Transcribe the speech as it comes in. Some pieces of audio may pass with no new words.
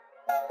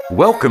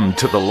Welcome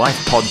to the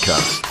Life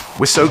Podcast.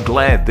 We're so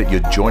glad that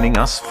you're joining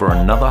us for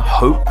another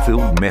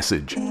hope-filled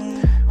message.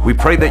 We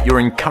pray that you're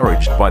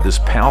encouraged by this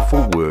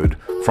powerful word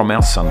from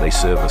our Sunday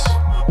service.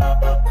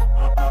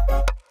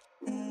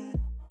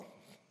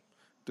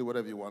 Do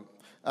whatever you want.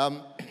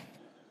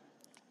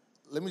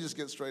 Let me just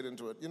get straight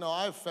into it. You know,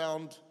 I've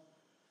found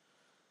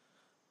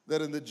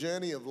that in the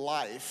journey of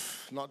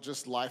life, not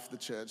just life, the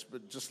church,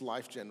 but just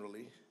life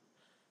generally,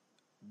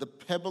 the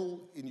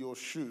pebble in your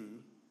shoe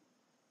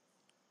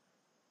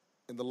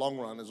in the long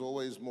run is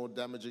always more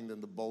damaging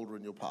than the boulder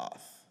in your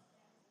path.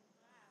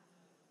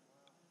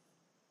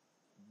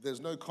 There's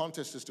no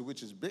contest as to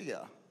which is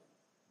bigger,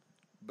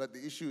 but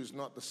the issue is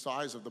not the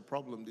size of the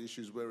problem, the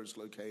issue is where it's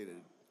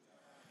located.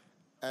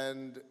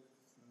 And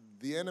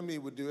the enemy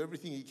would do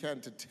everything he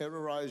can to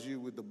terrorize you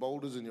with the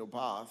boulders in your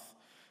path,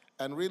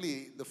 and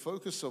really the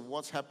focus of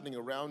what's happening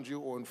around you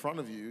or in front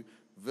of you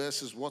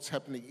versus what's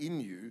happening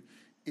in you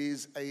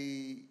is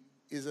a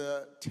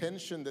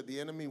tension that the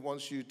enemy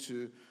wants you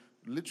to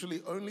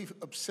literally only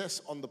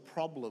obsess on the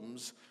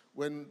problems,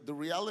 when the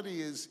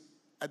reality is,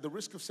 at the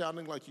risk of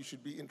sounding like you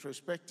should be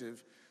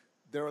introspective,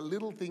 there are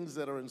little things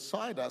that are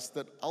inside us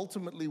that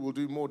ultimately will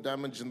do more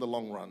damage in the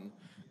long run.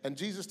 And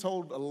Jesus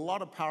told a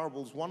lot of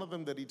parables. One of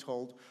them that he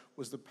told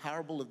was the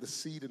parable of the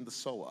seed and the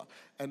sower.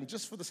 And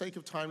just for the sake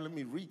of time, let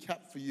me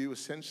recap for you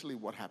essentially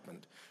what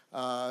happened.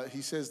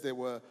 He says there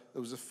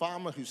was a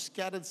farmer who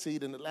scattered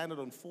seed and it landed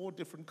on 4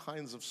 different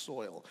kinds of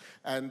soil.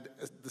 And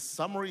the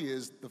summary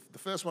is, the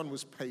first one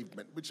was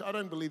pavement, which I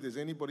don't believe there's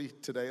anybody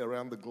today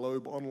around the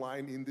globe,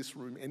 online, in this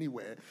room,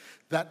 anywhere,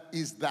 that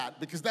is that.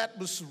 Because that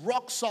was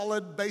rock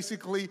solid,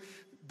 basically.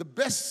 The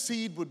best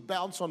seed would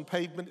bounce on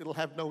pavement, it'll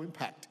have no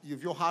impact.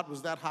 If your heart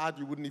was that hard,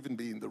 you wouldn't even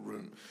be in the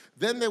room.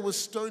 Then there was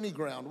stony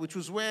ground, which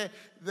was where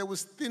there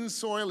was thin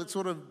soil. It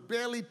sort of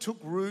barely took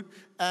root,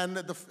 and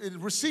it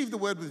received the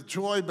word with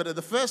joy, but at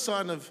the first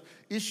sign of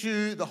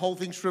issue, the whole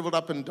thing shriveled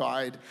up and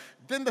died.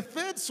 Then the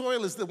third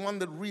soil is the one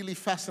that really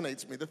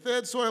fascinates me. The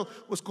third soil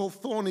was called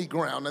thorny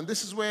ground, and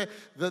this is where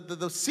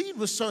the seed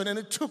was sown, and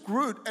it took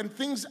root, and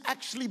things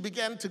actually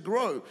began to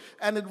grow.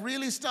 And it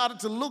really started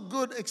to look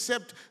good,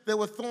 except there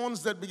were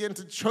thorns that began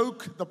to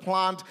choke the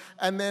plant,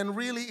 and then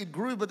really it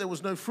grew, but there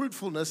was no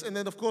fruitfulness. And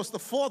then, of course, the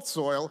fourth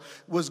soil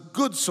was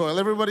good soil.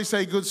 Everybody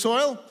say good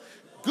soil.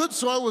 Good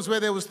soil was where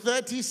there was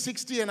 30,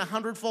 60, and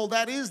 100-fold.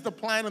 That is the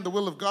plan and the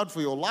will of God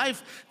for your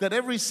life, that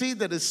every seed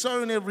that is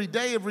sown every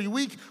day, every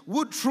week,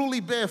 would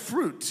truly bear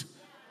fruit.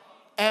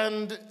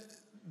 And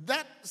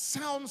that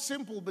sounds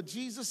simple, but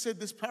Jesus said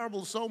this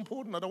parable is so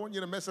important, I don't want you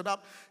to mess it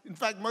up. In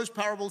fact, most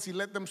parables, he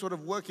let them sort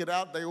of work it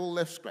out. They all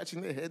left scratching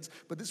their heads.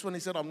 But this one,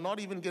 he said, I'm not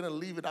even going to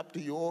leave it up to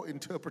your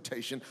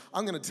interpretation.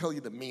 I'm going to tell you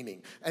the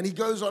meaning. And he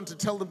goes on to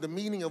tell them the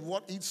meaning of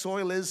what each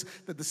soil is,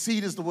 that the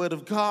seed is the word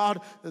of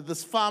God, that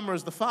this farmer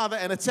is the father,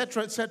 and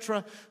etc.,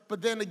 etc.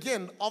 But then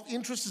again, of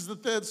interest is the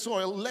third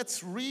soil.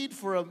 Let's read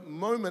for a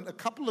moment a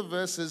couple of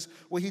verses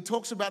where he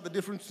talks about the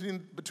difference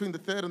between the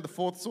third and the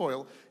fourth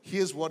soil.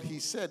 Here's what he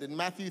said in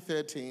Matthew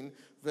 13,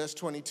 verse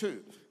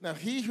 22. Now,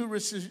 he who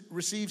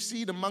receives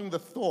seed among the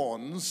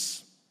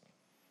thorns,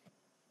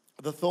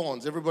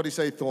 everybody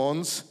say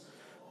thorns.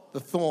 The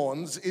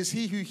thorns is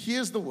he who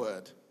hears the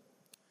word,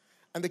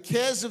 and the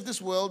cares of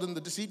this world and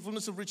the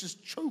deceitfulness of riches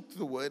choke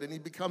the word, and he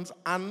becomes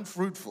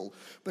unfruitful.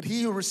 But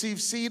he who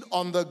receives seed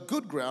on the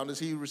good ground is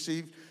he who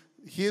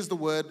hears the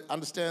word,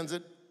 understands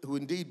it, who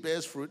indeed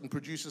bears fruit and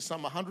produces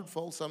some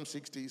 100-fold, some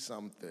 60,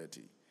 some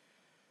 30.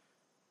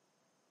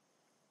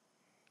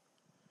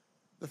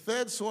 The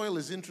third soil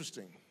is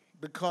interesting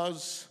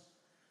because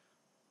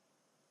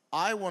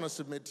I want to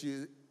submit to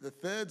you the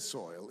third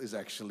soil is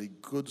actually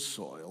good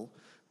soil,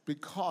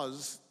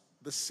 because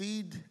the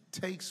seed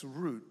takes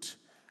root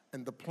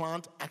and the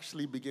plant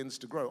actually begins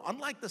to grow.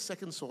 Unlike the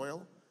second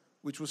soil,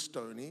 which was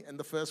stony, and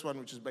the first one,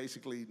 which is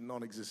basically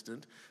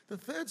non-existent, the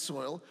third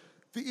soil,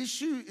 the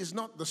issue is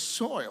not the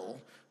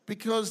soil,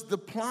 because the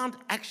plant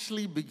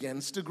actually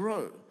begins to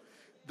grow.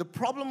 The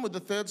problem with the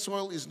third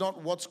soil is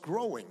not what's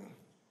growing.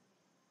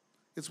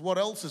 It's what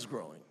else is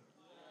growing.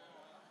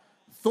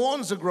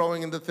 Thorns are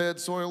growing in the third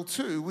soil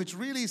too, which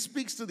really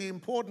speaks to the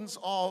importance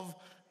of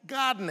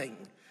gardening.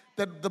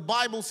 That the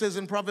Bible says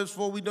in Proverbs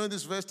 4, we know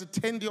this verse, to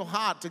tend your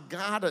heart, to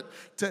guard it.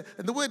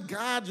 And the word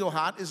guard your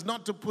heart is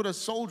not to put a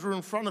soldier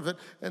in front of it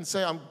and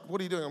say, what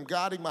are you doing? I'm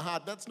guarding my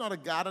heart. That's not a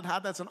guarded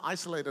heart, that's an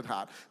isolated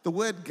heart. The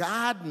word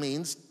guard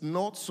means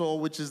notzor,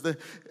 which is the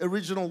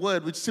original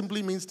word, which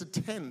simply means to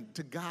tend,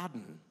 to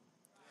garden.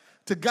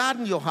 To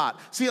garden your heart.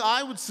 See,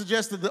 I would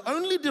suggest that the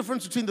only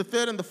difference between the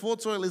third and the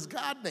fourth soil is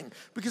gardening.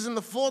 Because in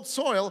the fourth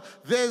soil,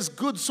 there's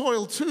good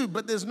soil too,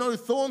 but there's no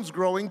thorns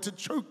growing to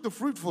choke the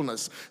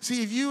fruitfulness.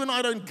 See, if you and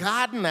I don't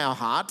garden our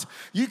heart,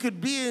 you could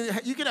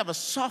have a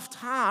soft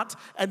heart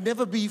and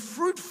never be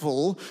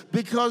fruitful,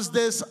 because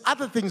there's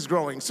other things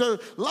growing. So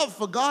love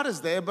for God is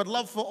there, but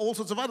love for all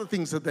sorts of other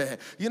things are there.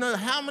 You know,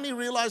 how many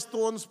realize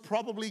thorns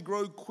probably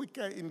grow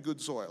quicker in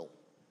good soil?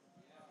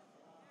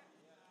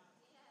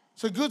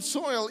 So good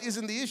soil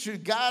isn't the issue.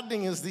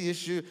 Gardening is the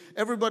issue.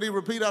 Everybody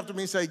repeat after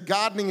me. Say,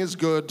 gardening is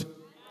good.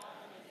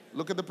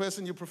 Look at the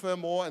person you prefer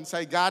more and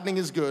say, gardening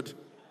is good.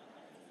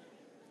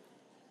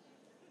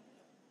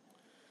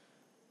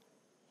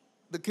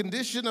 The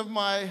condition of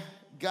my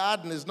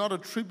garden is not a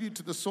tribute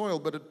to the soil,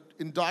 but an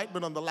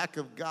indictment on the lack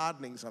of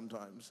gardening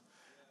sometimes.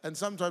 And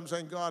sometimes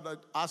saying, God, I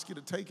ask you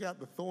to take out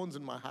the thorns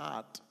in my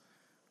heart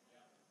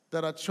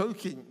that are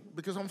choking,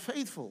 because I'm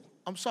faithful,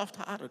 I'm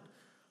soft-hearted,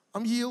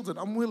 I'm yielded,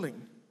 I'm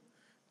willing.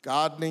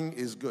 Gardening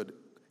is good.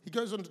 He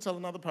goes on to tell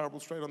another parable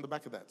straight on the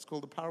back of that. It's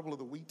called the parable of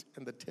the wheat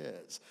and the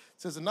tares.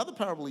 It says, another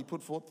parable he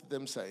put forth to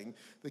them, saying,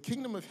 the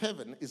kingdom of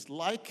heaven is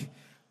like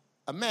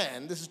a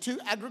man. This is two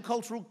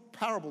agricultural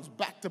parables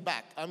back to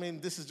back. I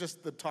mean, this is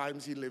just the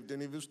times he lived in.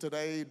 If it was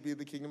today, it'd be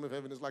the kingdom of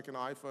heaven is like an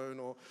iPhone,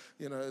 or,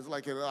 it's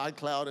like an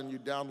iCloud, and you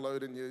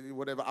download and you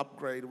whatever,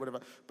 upgrade or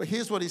whatever. But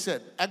here's what he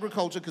said.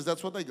 Agriculture, because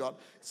that's what they got.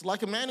 It's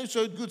like a man who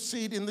sowed good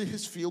seed in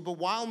his field, but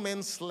while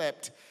men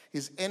slept,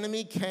 his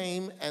enemy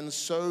came and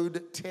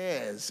sowed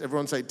tares.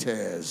 Everyone say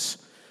tares.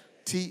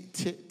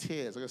 Tares.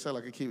 I'm going to say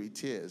like a Kiwi.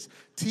 Tares.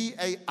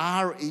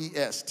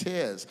 Tares.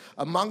 Tares.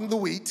 Among the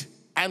wheat,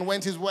 and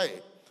went his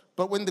way.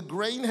 But when the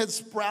grain had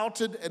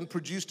sprouted and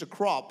produced a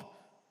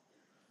crop,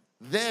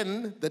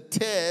 then the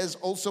tares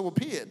also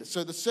appeared.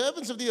 So the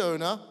servants of the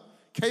owner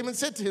came and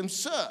said to him,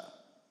 Sir,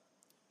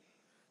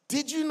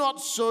 did you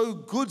not sow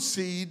good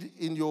seed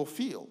in your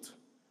field?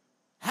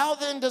 How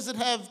then does it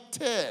have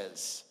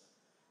tares?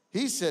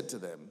 He said to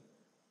them,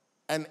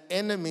 an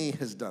enemy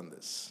has done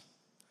this.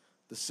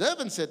 The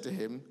servant said to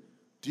him,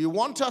 do you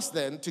want us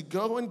then to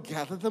go and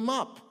gather them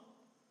up?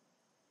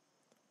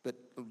 But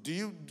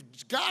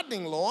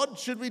gardening, Lord,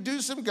 should we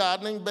do some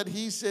gardening? But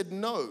he said,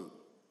 no,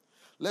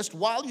 lest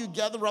while you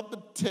gather up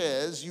the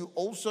tares, you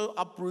also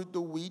uproot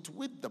the wheat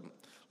with them.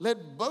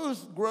 Let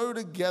both grow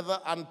together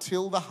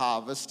until the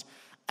harvest.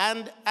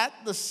 And at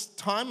the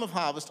time of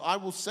harvest, I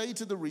will say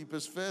to the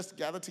reapers, first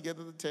gather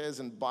together the tares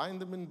and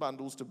bind them in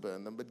bundles to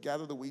burn them, but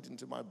gather the wheat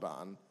into my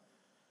barn.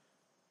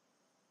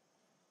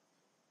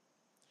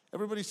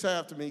 Everybody say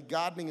after me,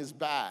 gardening is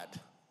bad.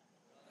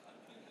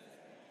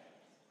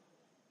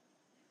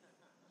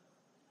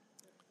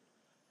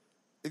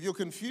 If you're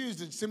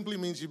confused, it simply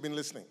means you've been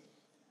listening.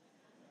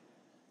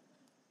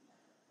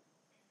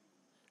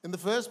 In the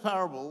first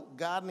parable,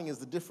 gardening is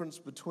the difference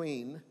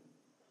between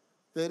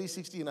 30,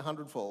 60, and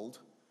 100-fold,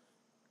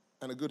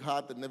 and a good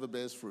heart that never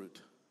bears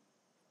fruit.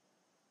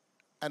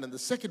 And in the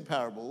second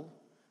parable,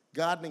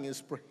 gardening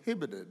is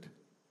prohibited.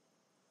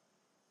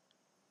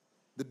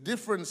 The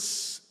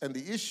difference and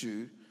the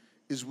issue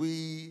is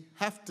we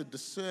have to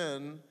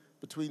discern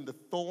between the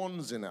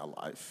thorns in our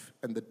life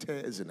and the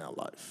tares in our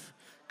life,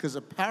 because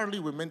apparently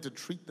we're meant to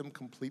treat them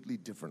completely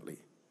differently.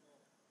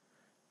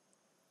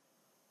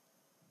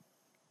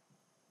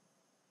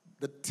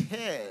 The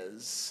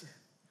tares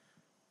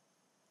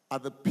are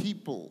the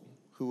people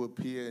who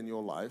appear in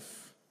your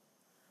life.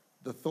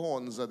 The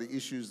thorns are the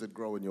issues that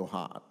grow in your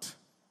heart.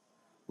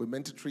 We're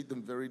meant to treat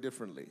them very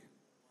differently.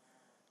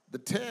 The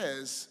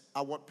tares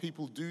are what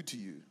people do to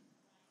you.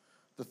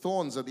 The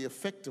thorns are the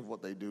effect of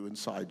what they do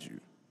inside you.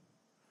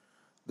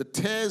 The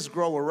tares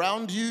grow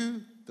around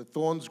you, the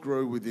thorns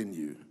grow within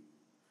you.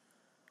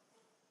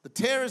 The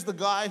tare is the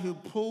guy who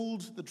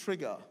pulled the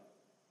trigger.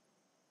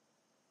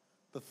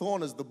 The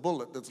thorn is the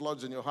bullet that's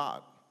lodged in your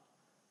heart.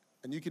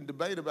 And you can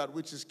debate about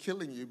which is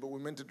killing you, but we're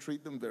meant to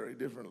treat them very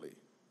differently.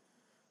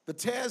 The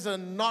tares are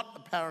not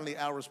apparently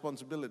our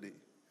responsibility,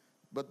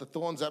 but the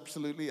thorns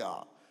absolutely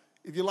are.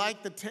 If you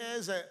like, the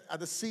tares are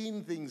the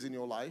seen things in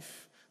your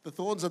life. The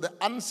thorns are the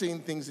unseen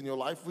things in your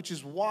life, which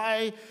is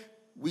why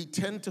we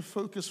tend to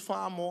focus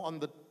far more on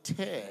the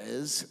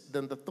tares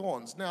than the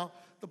thorns. Now,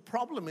 the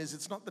problem is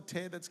it's not the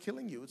tare that's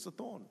killing you, it's the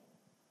thorn.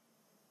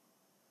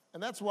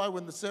 And that's why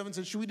when the servant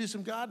said, should we do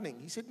some gardening?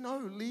 He said, no,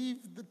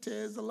 leave the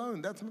tares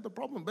alone. That's not the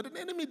problem. But an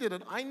enemy did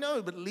it. I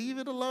know, but leave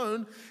it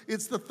alone.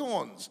 It's the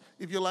thorns.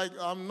 If you're like,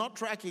 I'm not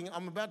tracking,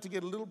 I'm about to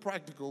get a little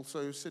practical,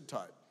 so sit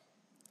tight.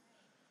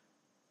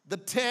 The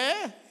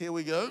tare, here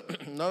we go.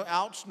 No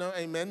ouch, no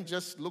amen.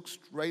 Just look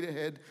straight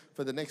ahead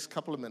for the next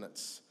couple of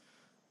minutes.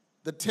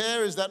 The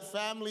tare is that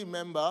family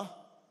member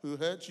who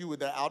hurt you with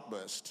their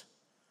outburst.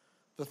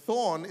 The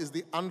thorn is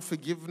the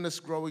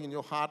unforgiveness growing in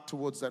your heart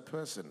towards that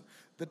person.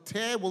 The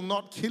tare will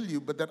not kill you,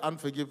 but that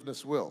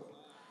unforgiveness will.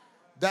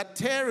 That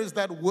tare is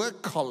that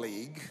work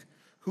colleague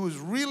who is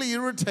really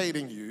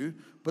irritating you,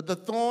 but the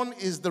thorn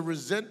is the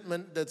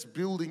resentment that's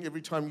building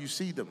every time you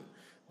see them.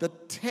 The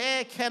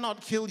tare cannot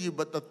kill you,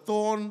 but the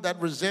thorn,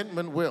 that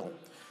resentment will.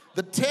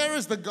 The tare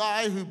is the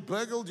guy who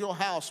burgled your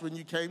house when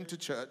you came to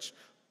church.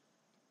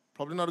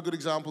 Probably not a good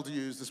example to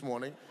use this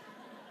morning.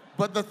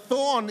 But the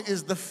thorn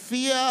is the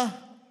fear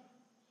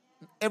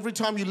every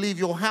time you leave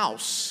your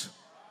house.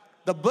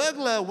 The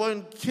burglar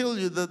won't kill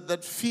you,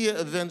 that fear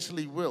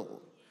eventually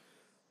will.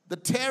 The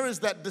tare is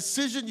that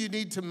decision you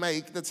need to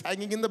make that's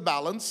hanging in the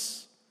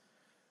balance.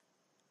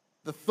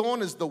 The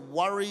thorn is the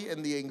worry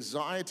and the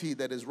anxiety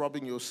that is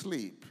robbing your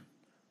sleep.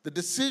 The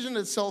decision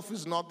itself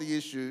is not the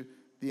issue,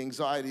 the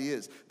anxiety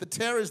is. The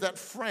tare is that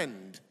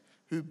friend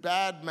who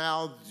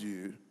bad-mouthed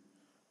you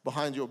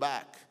behind your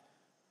back.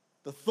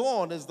 The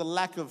thorn is the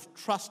lack of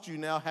trust you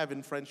now have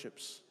in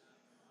friendships.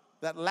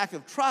 That lack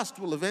of trust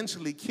will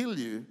eventually kill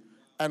you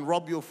and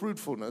rob your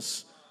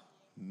fruitfulness,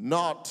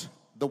 not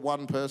the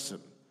one person.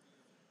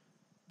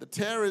 The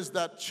tear is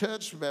that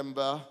church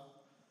member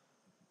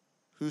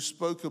who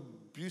spoke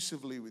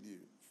abusively with you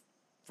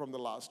from the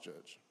last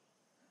church.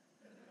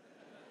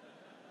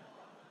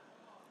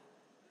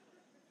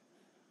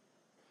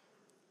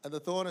 And the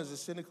thorn is a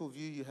cynical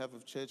view you have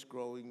of church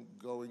going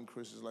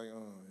Christians, like,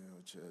 oh,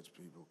 church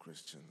people,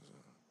 Christians.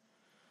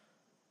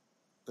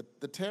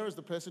 The tear is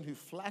the person who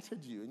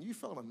flattered you and you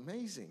felt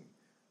amazing.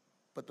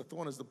 But the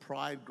thorn is the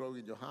pride growing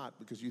in your heart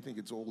because you think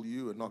it's all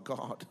you and not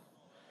God.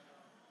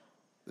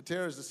 The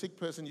tear is the sick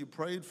person you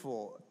prayed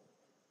for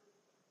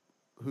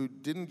who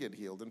didn't get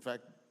healed. In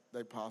fact,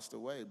 they passed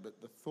away.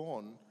 But the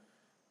thorn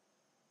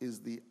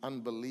is the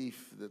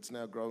unbelief that's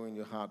now growing in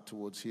your heart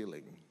towards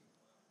healing.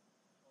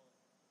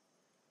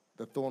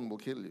 The thorn will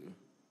kill you.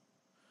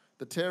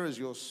 The tear is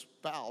your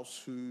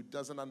spouse who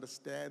doesn't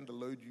understand the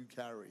load you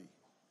carry.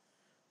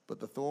 But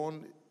the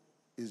thorn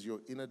is your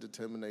inner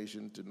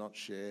determination to not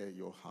share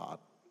your heart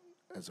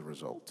as a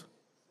result.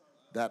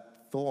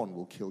 That thorn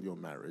will kill your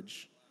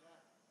marriage,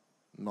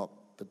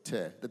 not the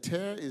tear. The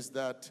tear is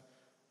that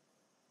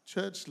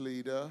church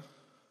leader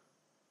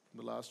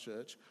from the last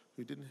church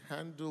who didn't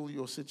handle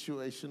your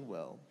situation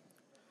well.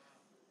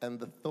 And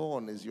the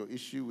thorn is your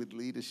issue with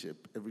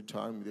leadership every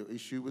time, your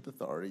issue with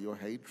authority, your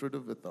hatred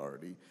of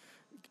authority.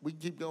 We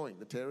keep going.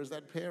 The tear is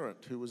that parent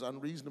who was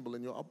unreasonable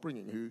in your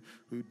upbringing,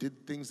 who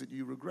did things that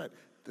you regret.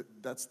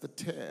 That's the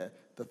tear.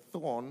 The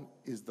thorn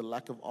is the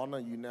lack of honor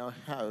you now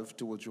have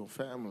towards your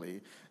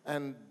family.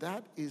 And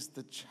that is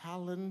the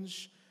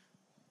challenge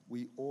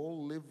we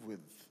all live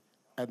with.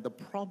 And the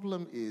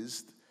problem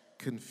is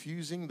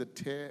confusing the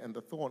tear and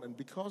the thorn. And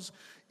because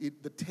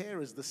the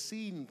tear is the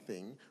seen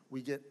thing,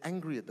 we get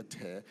angry at the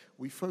tear.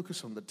 We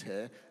focus on the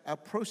tear. Our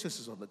process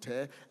is on the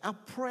tear. Our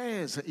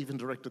prayers are even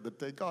directed at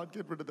the tear. God,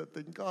 get rid of that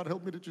thing. God,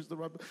 help me to choose the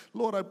right.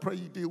 Lord, I pray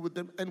you deal with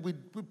them. And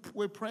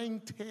we're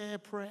praying tear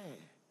prayer.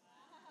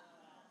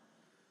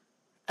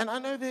 And I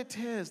know they're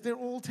tears. They're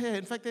all tear.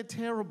 In fact, they're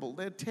terrible.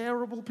 They're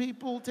terrible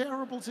people,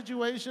 terrible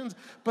situations.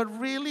 But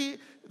really,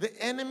 the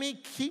enemy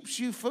keeps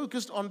you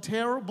focused on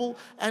terrible,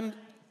 and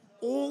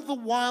all the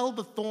while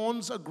the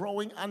thorns are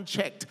growing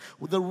unchecked.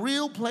 The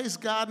real place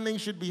gardening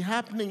should be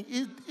happening,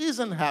 it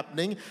isn't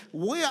happening.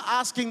 We're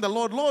asking the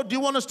Lord, Lord, do you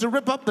want us to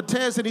rip up the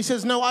tears? And he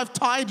says, no, I've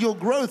tied your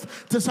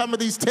growth to some of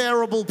these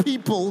terrible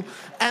people.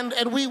 And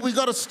we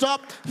got to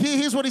stop.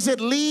 Here's what he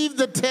said, leave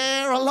the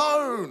tear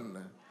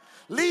alone.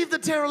 Leave the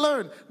tear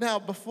alone. Now,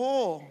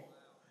 before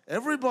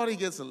everybody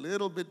gets a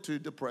little bit too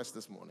depressed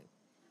this morning,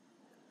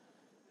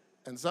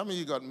 and some of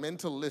you got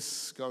mental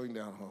lists going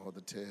down, oh,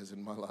 the tears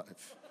in my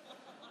life.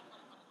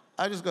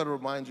 I just got to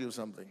remind you of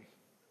something.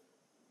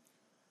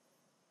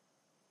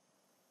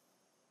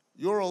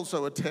 You're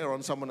also a tear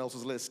on someone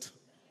else's list.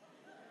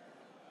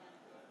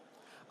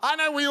 I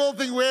know we all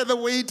think we're the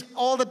wheat,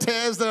 all the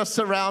tares that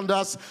surround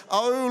us.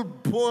 Oh,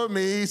 poor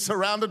me,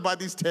 surrounded by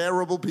these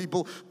terrible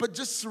people. But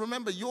just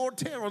remember, you're a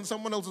tear on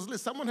someone else's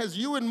list. Someone has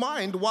you in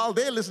mind while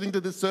they're listening to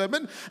this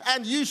sermon,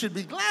 and you should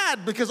be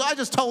glad because I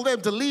just told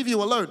them to leave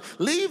you alone.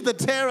 Leave the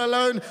tear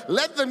alone.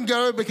 Let them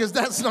go because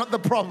that's not the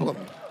problem.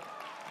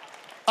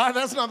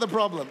 That's not the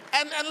problem.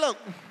 And look,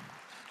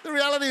 the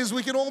reality is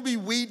we can all be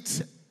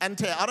wheat and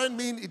tear. I don't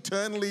mean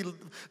eternally.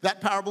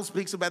 That parable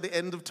speaks about the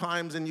end of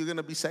times and you're going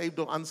to be saved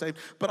or unsaved.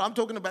 But I'm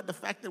talking about the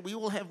fact that we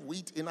all have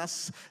wheat in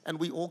us and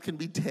we all can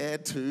be tear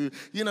too.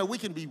 You know, we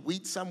can be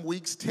wheat some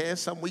weeks, tear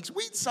some weeks.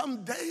 Wheat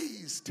some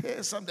days,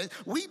 tear some days.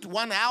 Wheat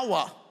 1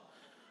 hour.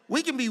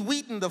 We can be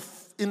wheat in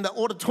the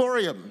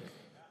auditorium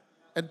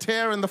and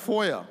tear in the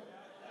foyer.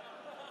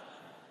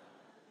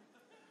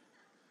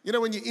 You know,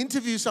 when you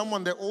interview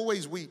someone, they're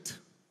always wheat.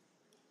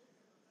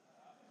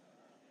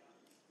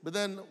 But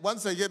then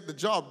once they get the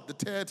job, the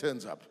tear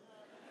turns up.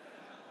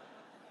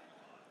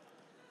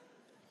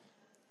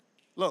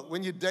 Look,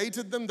 when you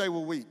dated them, they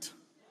were wheat.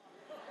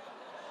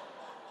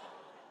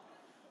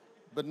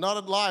 But not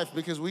at Life,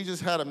 because we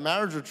just had a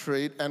marriage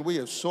retreat and we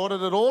have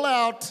sorted it all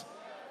out.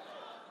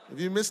 If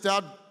you missed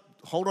out,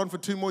 hold on for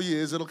 2 more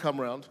years, it'll come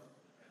around.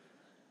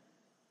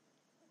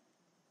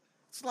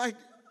 It's like,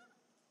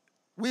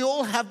 we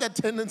all have that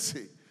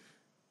tendency.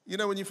 You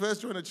know, when you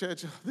first join a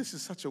church, oh, this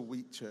is such a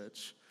weak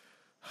church.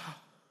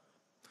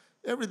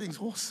 Everything's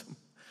awesome.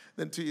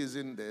 Then 2 years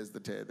in, there's the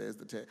tear,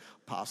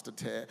 Pastor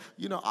tear.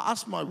 You know,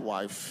 ask my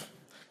wife.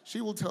 She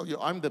will tell you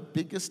I'm the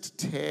biggest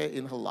tear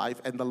in her life.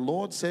 And the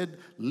Lord said,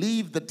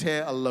 leave the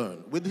tear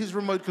alone. With his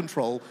remote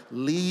control,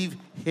 leave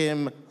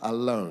him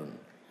alone.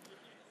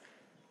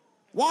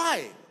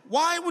 Why?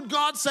 Why would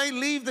God say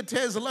leave the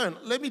tares alone?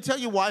 Let me tell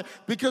you why.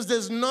 Because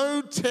there's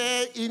no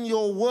tear in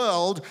your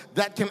world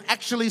that can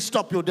actually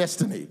stop your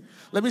destiny.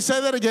 Let me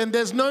say that again.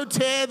 There's no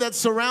tear that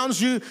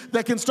surrounds you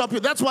that can stop you.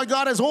 That's why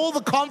God has all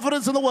the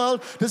confidence in the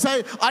world to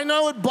say, I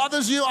know it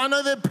bothers you. I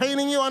know they're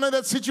paining you. I know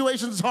that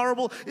situation is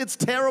horrible. It's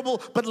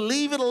terrible. But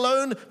leave it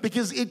alone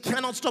because it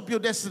cannot stop your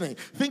destiny.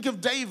 Think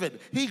of David.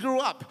 He grew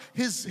up.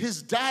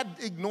 His dad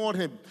ignored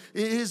him.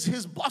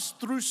 His boss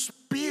threw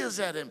spears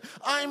at him.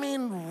 I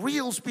mean,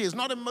 real spears,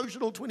 not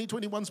emotional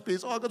 2021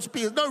 spears. Oh, I got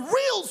spears. No,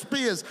 real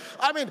spears.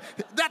 I mean,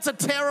 that's a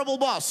terrible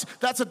boss.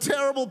 That's a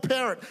terrible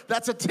parent.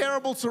 That's a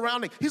terrible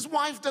surrounding. His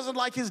wife doesn't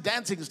like his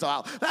dancing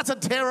style. That's a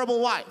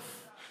terrible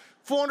wife.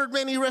 400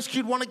 men he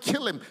rescued want to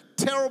kill him.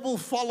 Terrible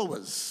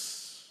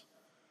followers.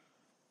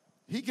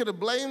 He could have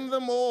blamed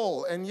them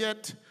all, and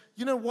yet,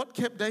 you know what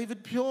kept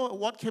David pure?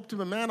 What kept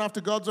him a man after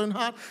God's own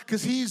heart?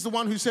 Because he's the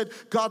one who said,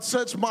 God,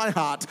 search my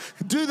heart.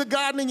 Do the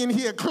gardening in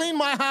here. Clean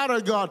my heart, oh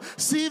God.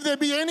 See if there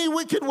be any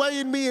wicked way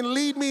in me and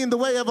lead me in the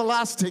way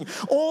everlasting.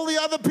 All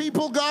the other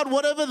people, God,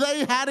 whatever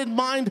they had in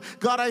mind,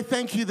 God, I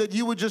thank you that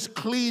you would just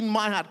clean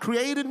my heart.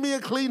 Created me a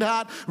clean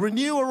heart.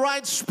 Renew a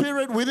right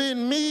spirit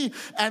within me.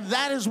 And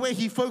that is where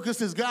he focused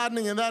his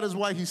gardening, and that is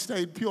why he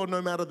stayed pure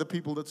no matter the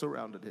people that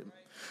surrounded him.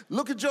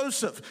 Look at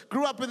Joseph.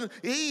 Grew up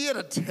he had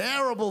a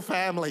terrible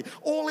family.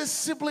 All his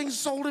siblings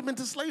sold him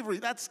into slavery.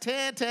 That's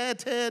tear.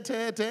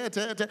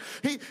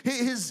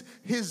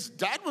 His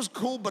dad was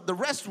cool, but the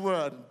rest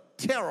were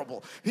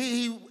terrible.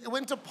 He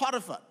went to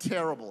Potiphar,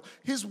 terrible.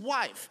 His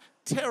wife,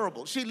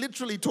 terrible. She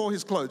literally tore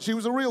his clothes. She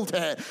was a real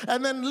tear.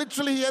 And then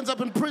literally he ends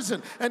up in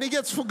prison and he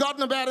gets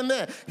forgotten about in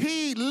there.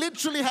 He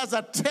literally has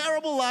a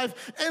terrible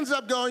life, ends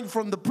up going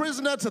from the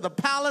prisoner to the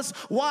palace.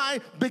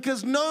 Why?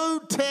 Because no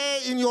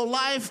tear in your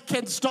life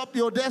can stop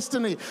your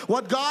destiny.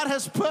 What God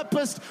has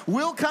purposed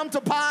will come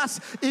to pass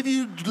if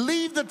you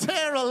leave the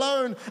tear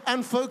alone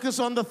and focus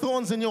on the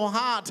thorns in your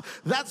heart.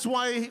 That's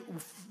why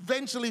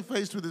eventually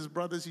faced with his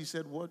brothers, he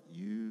said, what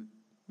you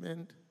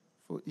meant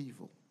for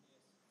evil,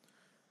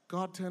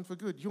 God turned for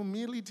good. You're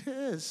merely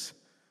tears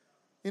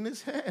in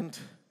his hand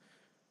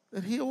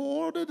that he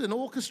ordered and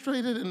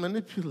orchestrated and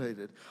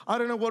manipulated. I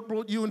don't know what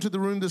brought you into the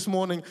room this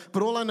morning,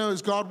 but all I know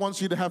is God wants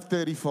you to have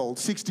 30-fold,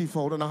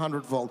 60-fold, and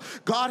 100-fold.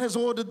 God has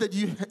ordered that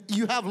you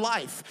have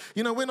life.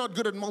 You know, we're not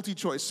good at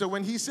multi-choice. So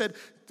when he said,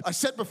 I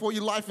set before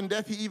you life and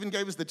death, he even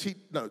gave us the cheat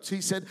notes.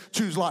 He said,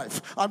 choose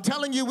life. I'm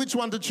telling you which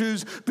one to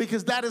choose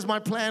because that is my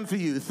plan for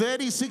you.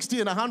 30, 60,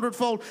 and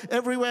 100-fold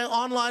everywhere,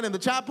 online, in the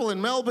chapel,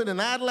 in Melbourne, in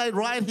Adelaide,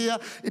 right here.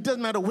 It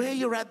doesn't matter where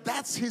you're at.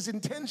 That's his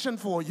intention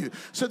for you.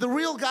 So the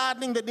real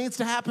gardening that needs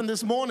to happen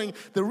this morning,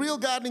 the real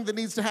gardening that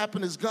needs to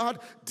happen is, God,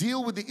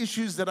 deal with the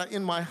issues that are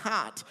in my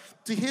heart.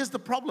 See, here's the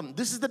problem.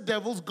 This is the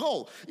devil's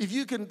goal. If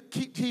you can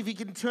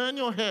turn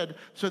your head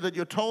so that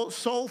your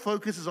soul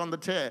focuses on the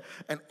tear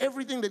and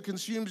everything that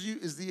consumes you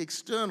is the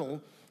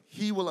external,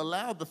 he will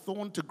allow the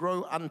thorn to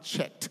grow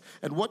unchecked.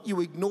 And what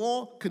you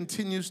ignore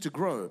continues to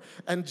grow.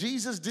 And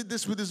Jesus did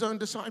this with his own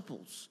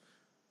disciples.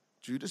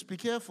 Judas, be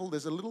careful.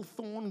 There's a little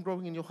thorn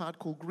growing in your heart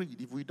called greed.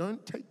 If we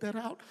don't take that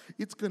out,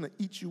 it's going to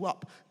eat you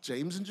up.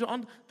 James and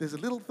John, there's a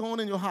little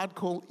thorn in your heart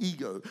called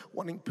ego,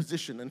 wanting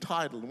position and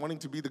title and wanting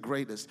to be the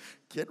greatest.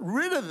 Get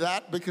rid of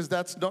that because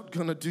that's not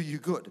going to do you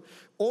good.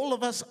 All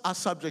of us are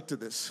subject to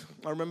this.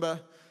 I remember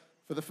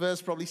for the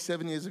first probably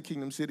 7 years of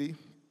Kingdom City,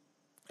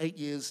 8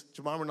 years,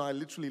 Jemima and I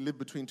literally lived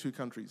between two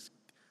countries,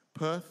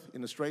 Perth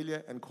in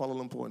Australia and Kuala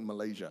Lumpur in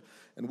Malaysia.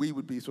 And we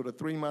would be sort of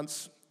 3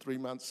 months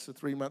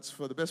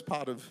for the best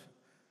part of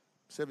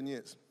 7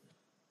 years.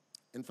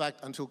 In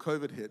fact, until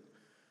COVID hit,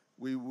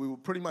 we were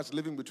pretty much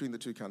living between the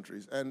two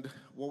countries. And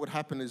what would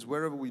happen is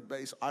wherever we'd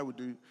base, I would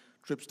do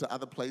trips to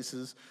other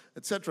places,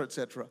 et cetera, et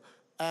cetera.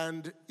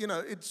 And, you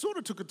know, it sort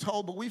of took a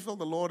toll, but we felt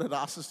the Lord had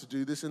asked us to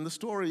do this. And the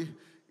story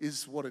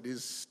is what it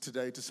is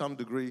today to some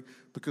degree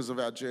because of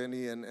our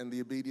journey and the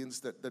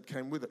obedience that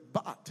came with it.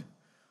 But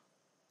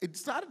it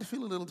started to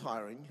feel a little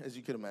tiring, as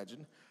you can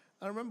imagine.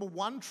 I remember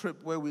one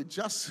trip where we'd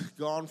just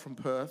gone from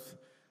Perth,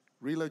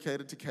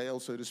 relocated to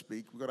KL, so to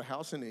speak. We got a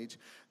house in each,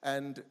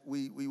 and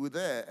we were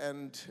there,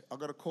 and I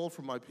got a call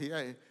from my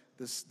PA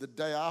the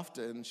day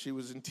after, and she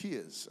was in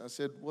tears. I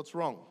said, what's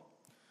wrong?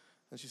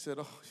 And she said,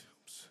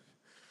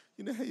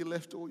 you know how you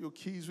left all your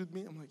keys with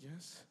me? I'm like,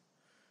 yes.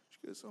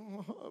 She goes,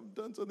 I've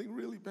done something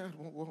really bad.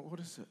 What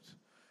is it?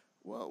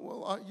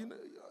 Well,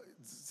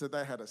 so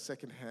they had a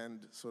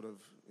second-hand sort of,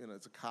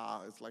 it's a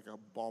car. It's like a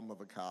bomb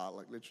of a car.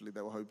 Like literally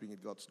they were hoping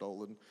it got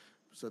stolen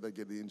so they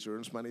get the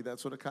insurance money, that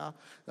sort of car.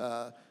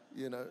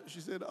 She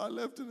said, I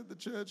left it at the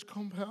church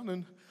compound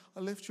and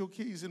I left your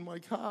keys in my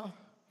car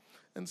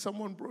and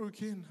someone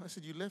broke in. I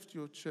said, you left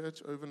your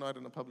church overnight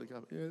in a public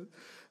car? Yeah.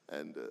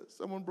 And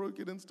someone broke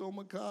in and stole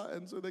my car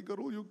and so they got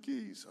all your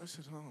keys. I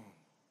said, oh.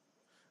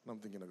 And I'm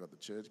thinking, I got the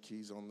church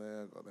keys on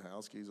there, I've got the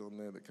house keys on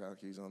there, the car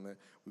keys on there.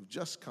 We've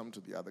just come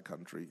to the other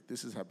country.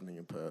 This is happening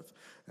in Perth.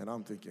 And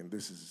I'm thinking,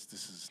 this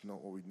is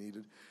not what we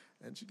needed.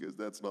 And she goes,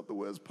 that's not the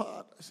worst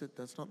part. I said,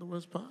 that's not the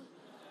worst part?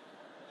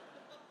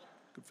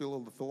 Could feel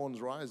all the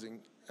thorns rising.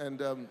 And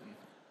I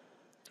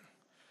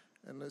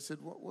said,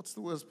 what's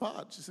the worst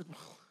part? She said,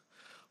 well,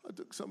 I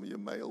took some of your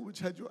mail which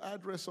had your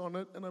address on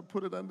it and I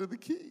put it under the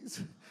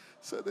keys.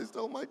 So they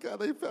stole my car,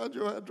 they found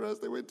your address,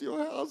 they went to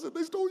your house and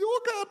they stole your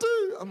car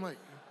too. I'm like,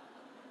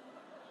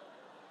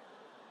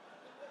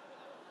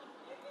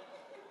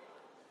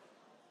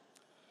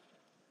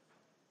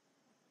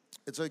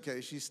 it's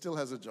okay, she still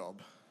has a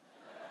job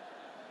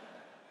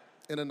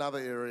in another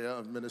area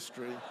of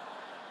ministry.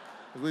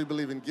 We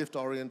believe in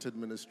gift-oriented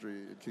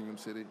ministry at Kingdom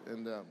City.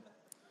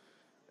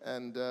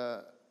 And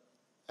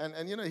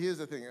you know, here's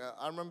the thing.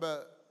 I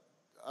remember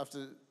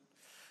after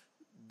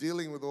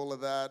dealing with all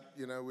of that,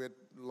 you know, we had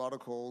a lot of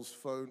calls,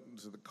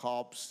 phones to the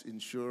cops,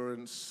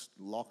 insurance,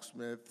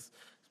 locksmiths,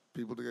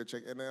 people to go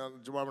check. And now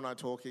Jemima and I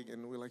talking,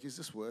 and we're like, is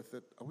this worth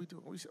it? Are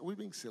we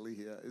being silly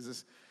here? Is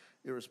this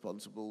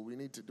irresponsible? Do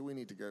we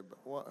need to go?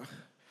 What?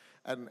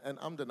 And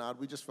Denard,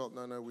 we just felt,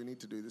 no, we need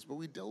to do this. But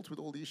we dealt with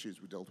all the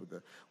issues. We dealt with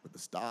the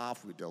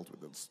staff, we dealt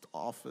with the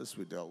office,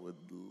 we dealt with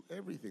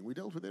everything. We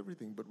dealt with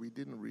everything, but we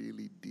didn't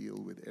really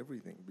deal with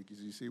everything. Because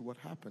you see, what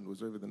happened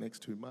was over the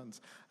next 2 months,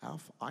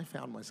 I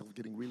found myself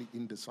getting really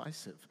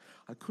indecisive.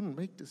 I couldn't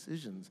make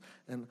decisions.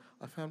 And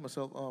I found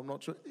myself, I'm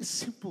not sure. It's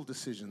simple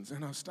decisions.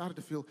 And I started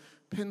to feel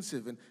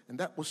pensive. And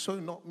that was so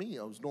not me.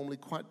 I was normally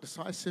quite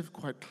decisive,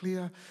 quite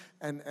clear.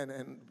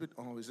 But,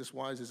 is this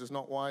wise? Is this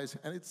not wise?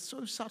 And it's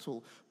so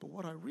subtle. But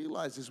what I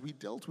realized is we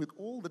dealt with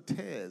all the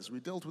tears. We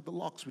dealt with the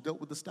locks. We dealt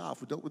with the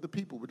staff. We dealt with the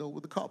people. We dealt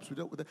with the cops.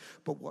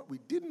 But what we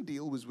didn't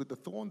deal was with the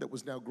thorn that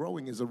was now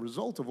growing as a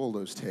result of all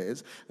those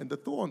tears. And the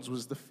thorns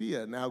was the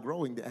fear now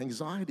growing, the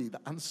anxiety,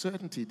 the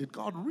uncertainty. Did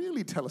God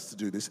really tell us to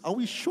do this? Are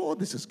we sure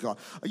this is God?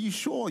 Are you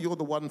sure you're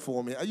the one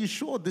for me? Are you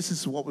sure this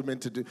is what we're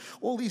meant to do?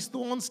 All these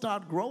thorns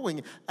start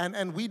growing,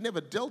 and we never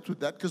dealt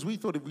with that because we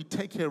thought if we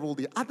take care of all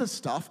the other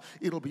stuff,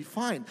 it'll be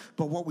fine.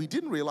 But what we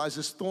didn't realize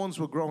is thorns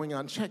were growing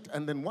unchecked.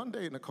 And then one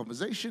day in a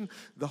conversation,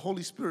 the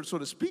Holy Spirit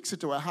sort of speaks it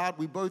to our heart.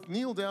 We both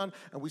kneel down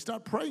and we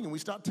start praying and we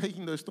start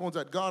taking those thorns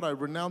out. God, I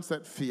renounce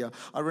that fear.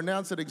 I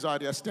renounce that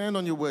anxiety. I stand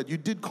on your word. You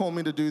did call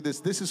me to do this.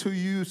 This is who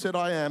you said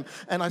I am.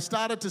 And I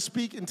started to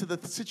speak into the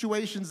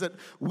situations that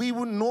we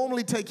wouldn't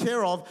normally take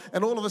care of.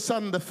 And all of a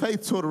sudden, the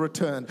faith sort of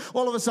returned.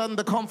 All of a sudden,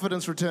 the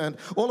confidence returned.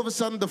 All of a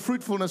sudden, the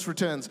fruitfulness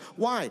returns.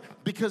 Why?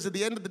 Because at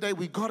the end of the day,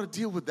 we've got to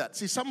deal with that.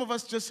 See, some of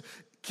us just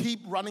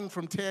keep running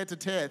from tear to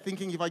tear,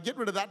 thinking if I get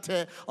rid of that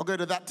tear, I'll go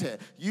to that tear.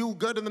 You'll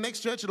go to the next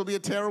church, it'll be a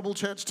terrible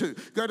church too.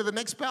 Go to the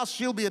next spouse,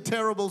 she'll be a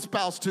terrible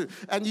spouse too.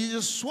 And you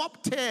just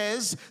swap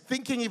tears,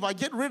 thinking if I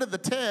get rid of the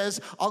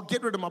tears, I'll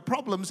get rid of my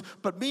problems.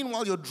 But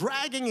meanwhile, you're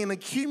dragging an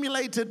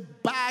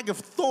accumulated bag of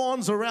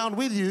thorns around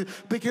with you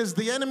because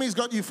the enemy's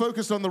got you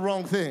focused on the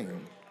wrong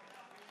thing.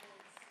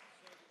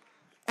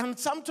 And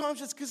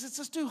sometimes it's because it's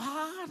just too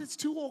hard, it's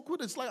too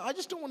awkward. It's like, I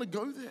just don't want to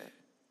go there.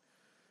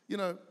 You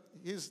know,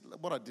 here's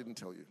what I didn't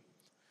tell you.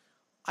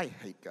 I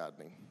hate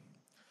gardening.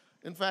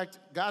 In fact,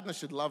 gardeners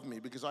should love me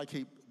because I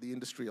keep the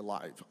industry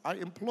alive. I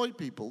employ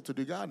people to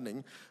do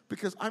gardening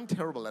because I'm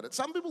terrible at it.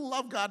 Some people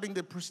love gardening.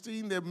 They're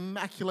pristine. They're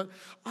immaculate.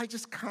 I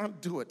just can't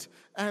do it.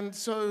 And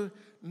so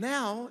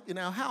now in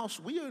our house,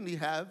 we only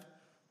have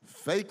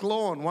fake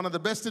lawn, one of the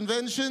best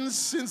inventions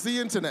since the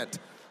internet.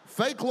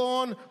 Fake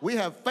lawn, we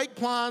have fake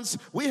plants,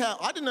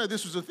 I didn't know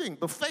this was a thing,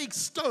 but fake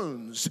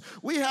stones.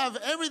 We have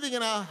everything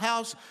in our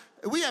house.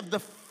 We have the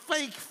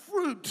fake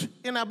fruit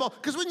in our bowl.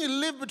 Because when you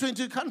live between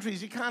two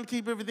countries, you can't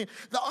keep everything.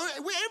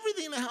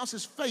 Everything in the house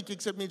is fake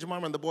except me,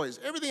 Jemima, and the boys.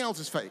 Everything else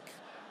is fake.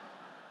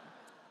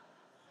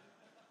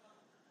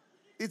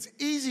 It's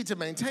easy to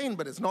maintain,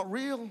 but it's not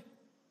real.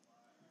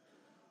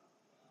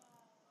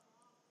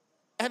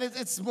 And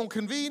it's more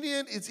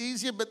convenient, it's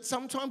easier, but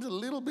sometimes a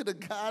little bit of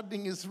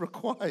gardening is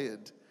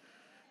required.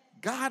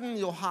 Garden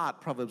your heart,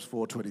 Proverbs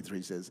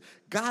 4:23 says.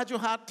 Guard your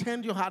heart,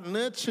 tend your heart,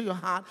 nurture your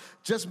heart.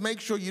 Just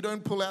make sure you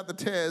don't pull out the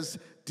tears,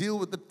 deal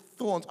with the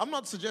thorns. I'm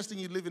not suggesting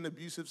you live in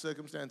abusive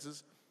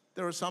circumstances.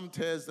 There are some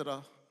tears that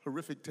are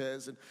horrific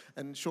tears,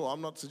 and sure,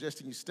 I'm not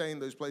suggesting you stay in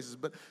those places,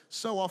 but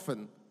so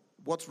often,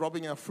 what's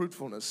robbing our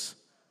fruitfulness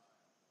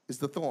is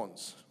the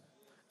thorns.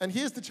 And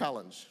here's the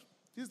challenge.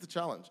 There's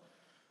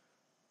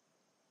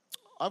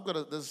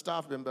a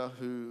staff member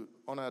who,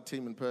 on our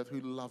team in Perth,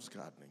 who loves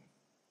gardening,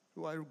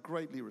 who I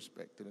greatly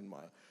respect and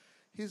admire.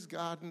 His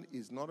garden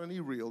is not only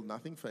real,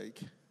 nothing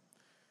fake.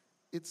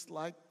 It's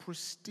like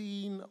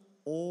pristine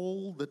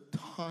all the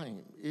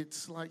time.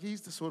 It's like he's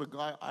the sort of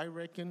guy, I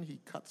reckon he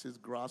cuts his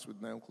grass with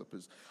nail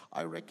clippers.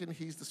 I reckon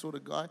he's the sort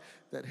of guy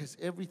that has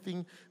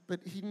everything, but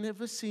he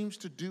never seems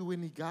to do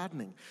any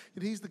gardening.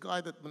 And he's the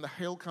guy that when the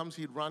hail comes,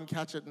 he'd run,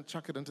 catch it, and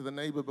chuck it into the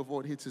neighbor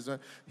before it hits his own.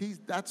 He's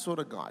that sort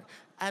of guy.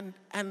 And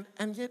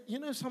yet, you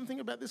know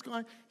something about this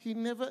guy? He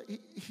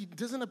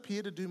doesn't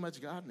appear to do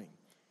much gardening.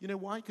 You know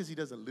why? Because he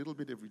does a little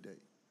bit every day.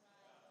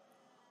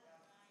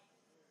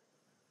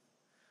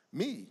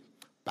 Me,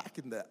 back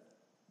in the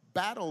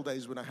bad old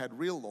days when I had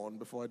real lawn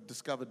before I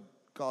discovered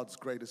God's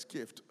greatest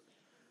gift,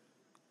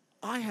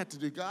 I had to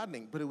do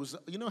gardening. But it was,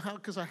 you know how,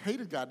 because I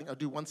hated gardening, I'd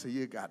do once a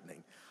year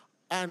gardening.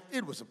 And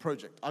it was a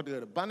project. I'd go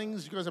to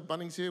Bunnings. You guys have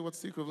Bunnings here? What's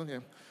the equivalent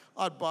here?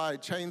 I'd buy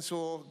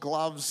chainsaw,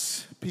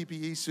 gloves,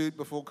 PPE suit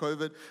before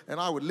COVID, and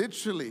I would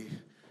literally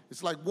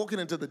It's like walking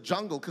into the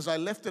jungle because I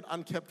left it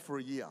unkept for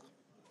a year.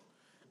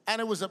 And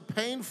it was a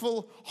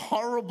painful,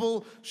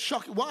 horrible,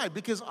 shocking. Why?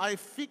 Because I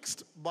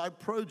fixed by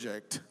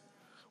project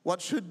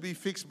what should be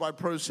fixed by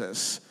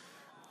process.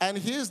 And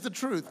here's the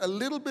truth. A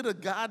little bit of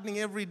gardening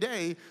every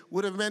day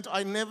would have meant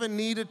I never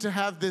needed to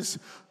have this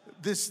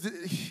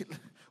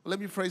let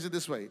me phrase it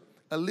this way.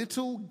 A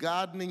little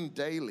gardening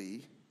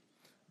daily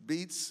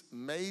beats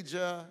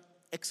major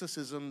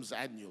exorcisms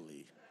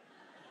annually.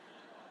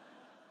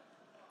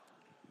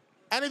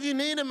 And if you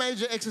need a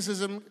major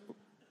exorcism,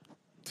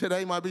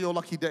 today might be your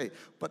lucky day.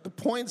 But the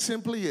point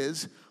simply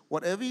is,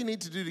 whatever you need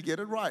to do to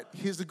get it right.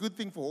 Here's the good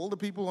thing for all the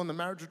people on the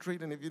marriage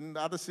retreat, and if you're in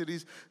other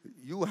cities,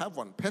 you'll have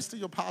one. Pester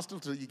your pastor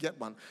till you get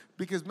one,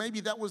 because maybe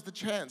that was the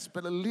chance.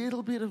 But a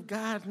little bit of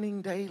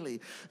gardening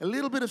daily, a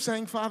little bit of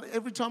saying, Father,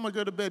 every time I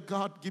go to bed,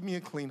 God, give me a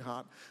clean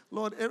heart.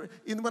 Lord,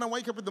 when I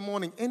wake up in the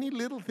morning, any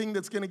little thing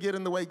that's going to get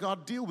in the way,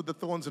 God, deal with the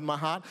thorns in my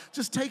heart.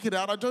 Just take it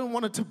out. I don't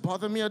want it to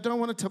bother me. I don't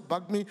want it to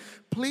bug me.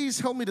 Please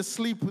help me to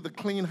sleep with a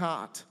clean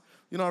heart.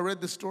 You know, I read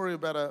this story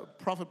about a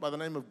prophet by the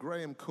name of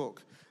Graham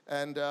Cook.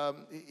 And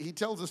he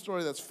tells a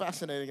story that's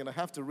fascinating, and I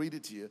have to read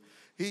it to you.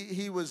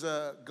 He was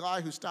a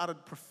guy who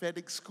started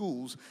prophetic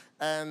schools,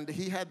 and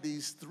he had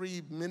these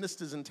 3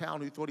 ministers in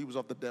town who thought he was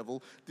of the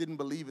devil, didn't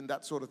believe in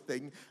that sort of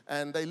thing,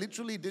 and they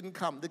literally didn't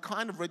come. The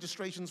kind of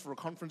registrations for a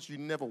conference you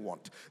never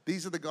want.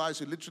 These are the guys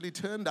who literally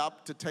turned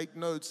up to take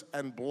notes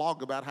and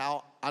blog about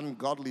how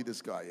ungodly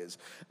this guy is.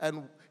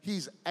 And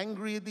he's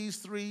angry at these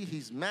 3.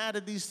 He's mad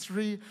at these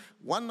 3.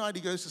 One night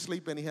he goes to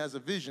sleep and he has a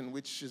vision,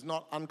 which is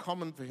not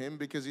uncommon for him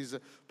because he's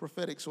a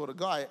prophetic sort of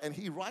guy. And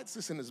he writes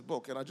this in his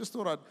book. And I just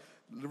thought I'd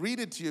read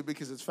it to you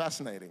because it's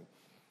fascinating.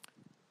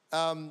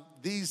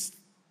 This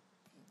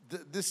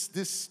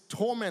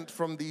torment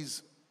from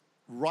these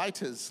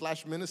writers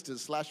 /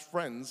 ministers /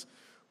 friends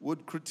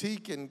would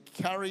critique and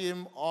carry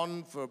him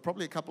on for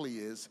probably a couple of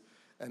years.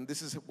 And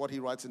this is what he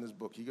writes in his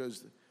book. He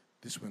goes,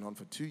 this went on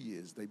for 2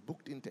 years. They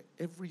booked into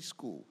every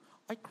school.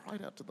 I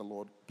cried out to the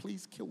Lord,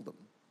 please kill them.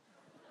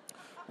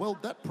 Well,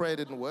 that prayer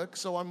didn't work,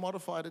 so I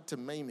modified it to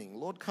maiming.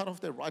 Lord, cut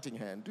off their writing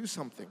hand, do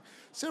something.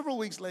 Several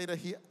weeks later,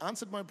 he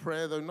answered my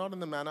prayer, though not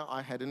in the manner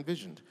I had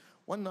envisioned.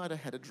 One night I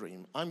had a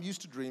dream. I'm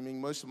used to dreaming.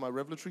 Most of my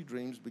revelatory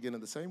dreams begin in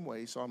the same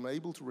way, so I'm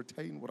able to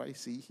retain what I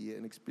see, hear,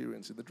 and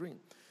experience in the dream.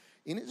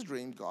 In his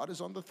dream, God is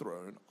on the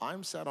throne.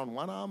 I'm sat on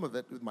one arm of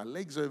it with my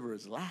legs over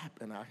his lap,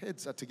 and our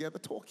heads are together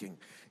talking.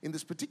 In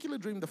this particular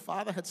dream, the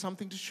Father had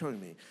something to show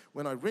me.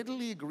 When I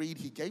readily agreed,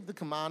 he gave the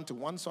command to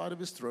one side of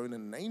his throne,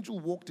 and an angel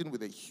walked in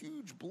with a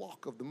huge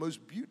block of the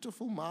most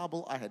beautiful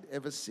marble I had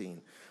ever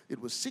seen. It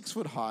was 6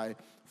 foot high,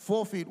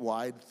 4 feet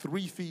wide,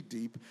 3 feet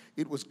deep.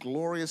 It was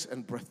glorious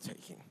and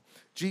breathtaking.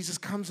 Jesus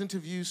comes into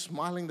view,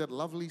 smiling that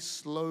lovely,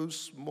 slow,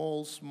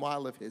 small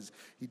smile of his.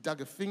 He dug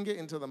a finger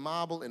into the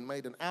marble and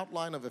made an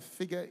outline of a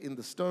figure in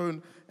the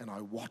stone, and I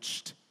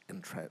watched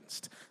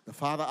entranced. The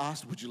Father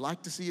asked, would you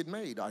like to see it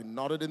made? I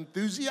nodded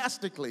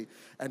enthusiastically,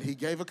 and he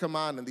gave a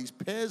command, and these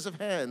pairs of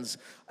hands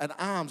and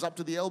arms up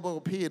to the elbow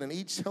appeared, and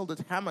each held a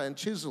hammer and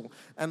chisel,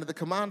 and at the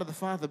command of the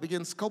Father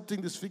began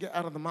sculpting this figure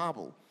out of the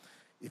marble.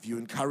 If you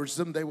encourage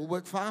them, they will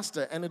work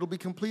faster, and it'll be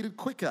completed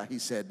quicker, he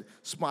said,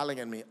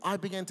 smiling at me. I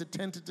began to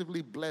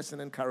tentatively bless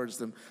and encourage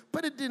them,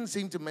 but it didn't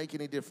seem to make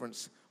any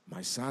difference.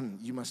 My son,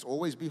 you must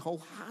always be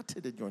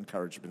wholehearted in your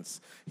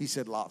encouragements, he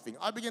said, laughing.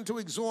 I began to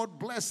exhort,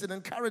 bless, and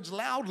encourage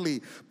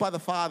loudly by the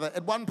Father.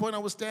 At one point, I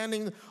was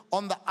standing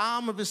on the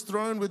arm of his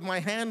throne with my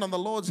hand on the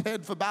Lord's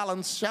head for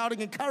balance,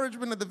 shouting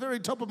encouragement at the very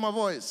top of my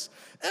voice.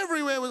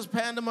 Everywhere was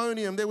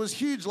pandemonium. There was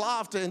huge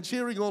laughter and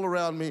cheering all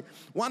around me.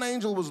 One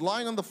angel was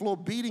lying on the floor,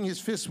 beating his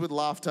fist with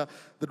laughter.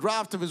 The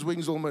draft of his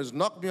wings almost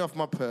knocked me off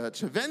my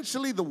perch.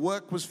 Eventually, the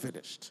work was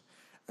finished,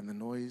 and the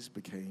noise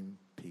became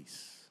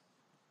peace.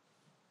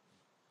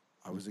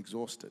 I was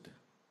exhausted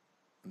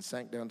and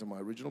sank down to my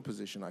original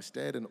position. I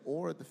stared in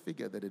awe at the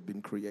figure that had been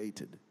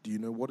created. Do you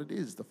know what it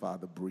is? The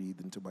Father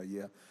breathed into my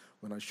ear.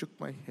 When I shook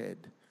my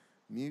head,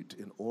 mute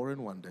in awe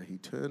and wonder, he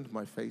turned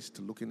my face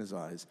to look in his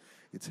eyes.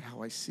 It's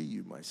how I see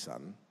you, my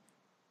son.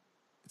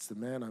 It's the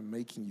man I'm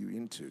making you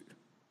into.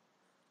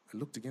 I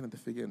looked again at the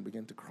figure and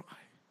began to cry.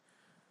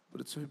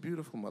 But it's so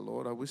beautiful, my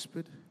Lord, I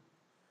whispered.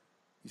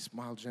 He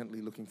smiled gently,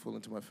 looking full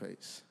into my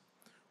face.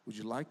 Would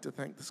you like to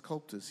thank the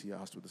sculptors, he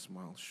asked with a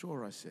smile.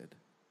 Sure, I said,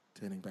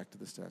 turning back to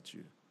the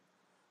statue.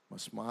 My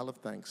smile of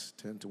thanks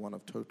turned to one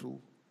of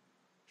total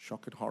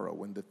shock and horror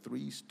when the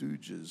 3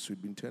 stooges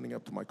who'd been turning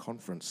up to my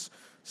conference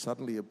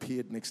suddenly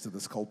appeared next to the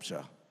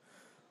sculpture.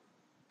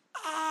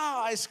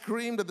 Ah! I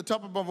screamed at the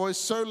top of my voice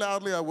so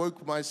loudly I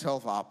woke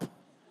myself up.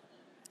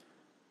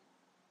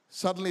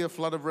 Suddenly a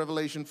flood of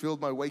revelation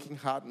filled my waking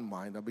heart and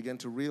mind. I began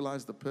to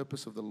realize the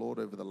purpose of the Lord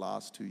over the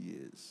last 2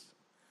 years.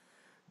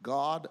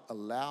 God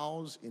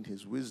allows in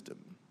his wisdom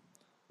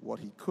what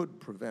he could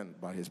prevent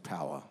by his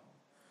power.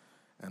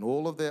 And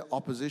all of their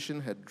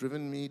opposition had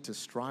driven me to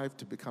strive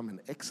to become an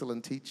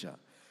excellent teacher.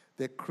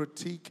 Their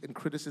critique and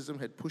criticism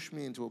had pushed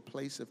me into a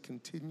place of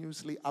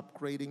continuously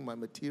upgrading my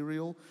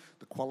material,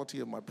 the quality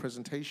of my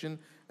presentation,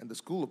 and the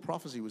School of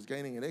Prophecy was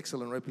gaining an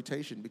excellent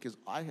reputation because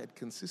I had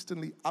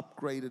consistently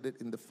upgraded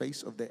it in the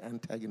face of their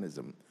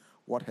antagonism.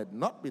 What had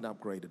not been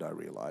upgraded, I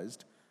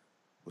realized,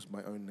 was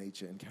my own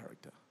nature and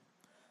character.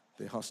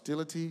 Their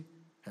hostility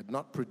had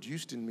not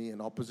produced in me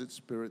an opposite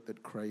spirit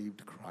that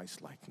craved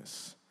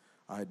Christ-likeness.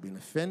 I had been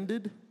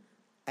offended,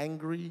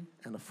 angry,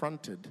 and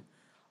affronted.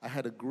 I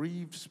had a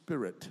grieved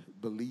spirit,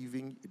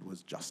 believing it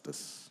was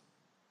justice.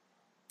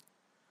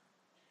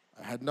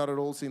 I had not at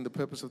all seen the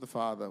purpose of the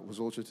Father was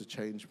also to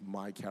change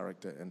my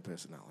character and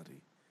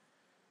personality.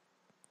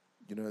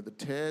 You know, the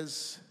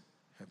tears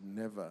have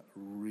never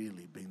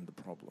really been the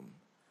problem.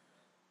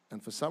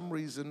 And for some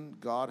reason,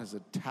 God has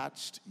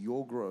attached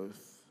your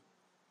growth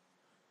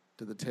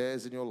to the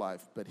tears in your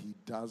life, but He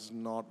does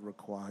not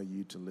require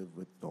you to live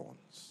with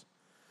thorns.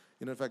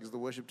 You know, in fact, as the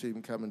worship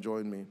team come and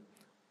join me,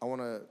 I want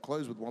to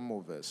close with one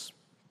more verse.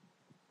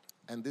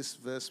 And this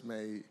verse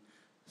may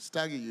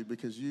stagger you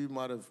because you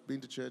might have been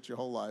to church your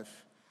whole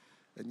life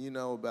and you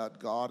know about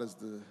God as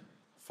the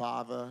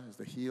Father, as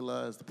the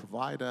healer, as the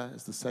provider,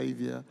 as the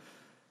Savior.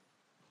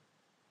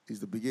 He's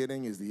the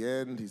beginning, He's the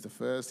end, He's the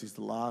first, He's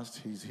the last,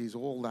 He's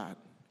all that.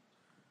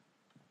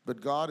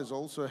 But God is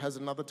also has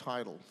another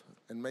title,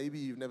 and maybe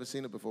you've never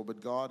seen it before,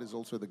 but God is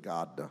also the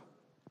gardener.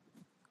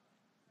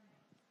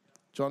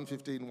 John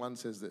 15:1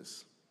 says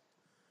this,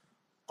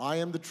 I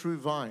am the true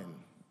vine,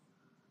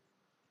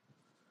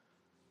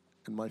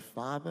 and my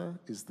Father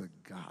is the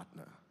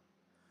gardener.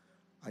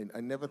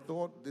 I never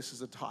thought this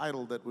is a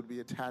title that would be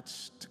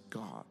attached to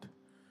God.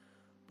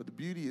 But the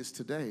beauty is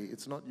today,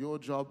 it's not your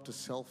job to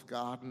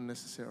self-garden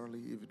necessarily.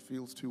 If it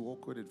feels too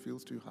awkward, it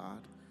feels too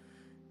hard.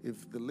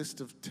 If the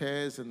list of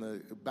tares and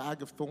the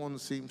bag of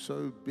thorns seems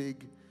so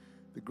big,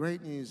 the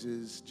great news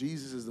is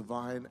Jesus is the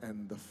vine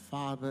and the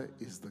Father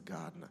is the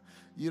gardener.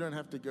 You don't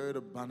have to go to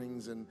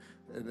Bunnings and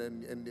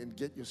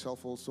get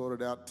yourself all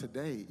sorted out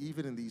today.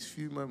 Even in these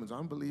few moments,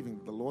 I'm believing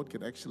that the Lord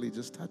can actually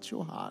just touch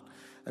your heart,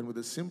 and with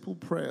a simple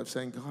prayer of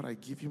saying, God, I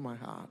give you my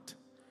heart.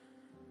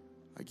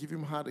 I give you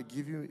my heart, I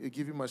give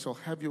you my soul.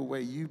 Have your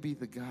way, you be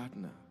the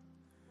gardener.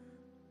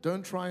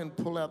 Don't try and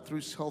pull out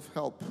through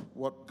self-help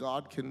what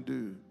God can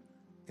do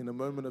in a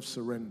moment of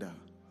surrender.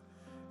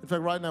 In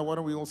fact, right now, why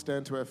don't we all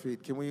stand to our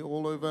feet? Can we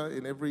all over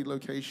in every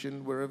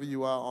location, wherever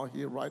you are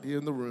here, right here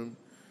in the room?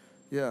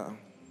 Yeah.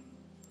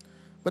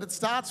 But it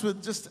starts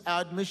with just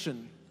our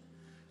admission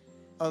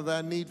of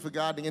our need for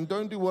gardening. And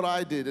don't do what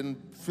I did and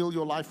fill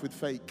your life with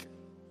fake.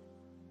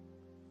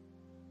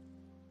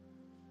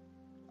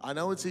 I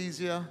know it's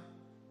easier.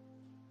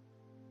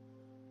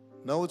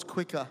 No, it's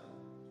quicker.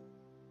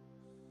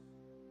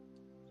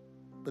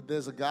 But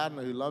there's a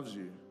gardener who loves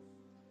you.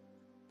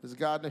 There's a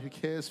gardener who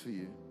cares for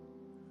you.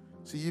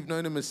 So you've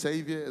known Him as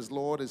Savior, as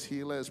Lord, as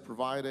healer, as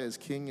provider, as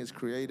King, as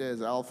Creator,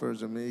 as Alpha,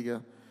 as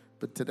Omega.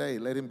 But today,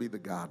 let Him be the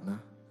gardener.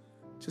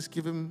 Just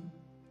give Him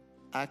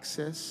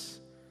access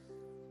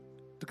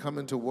to come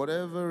into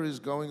whatever is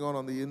going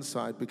on the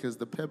inside, because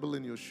the pebble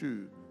in your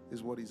shoe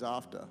is what He's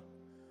after.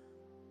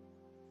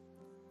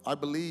 I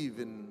believe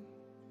in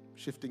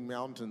shifting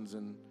mountains,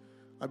 and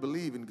I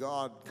believe in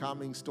God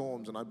calming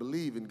storms, and I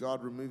believe in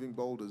God removing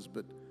boulders,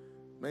 but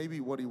maybe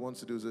what He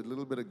wants to do is a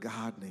little bit of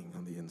gardening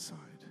on the inside.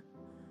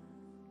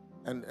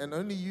 And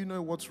only you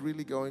know what's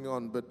really going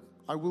on. But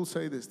I will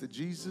say this, that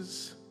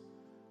Jesus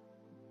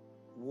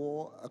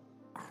wore a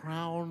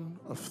crown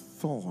of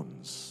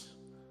thorns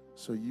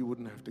so you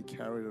wouldn't have to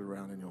carry it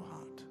around in your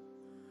heart.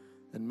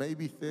 And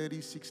maybe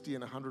 30, 60,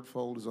 and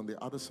 100-fold is on the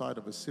other side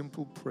of a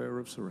simple prayer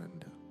of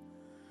surrender.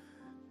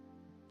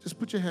 Just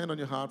put your hand on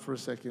your heart for a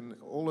second,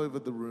 all over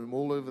the room,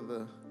 all over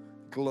the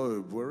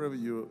globe, wherever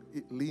you're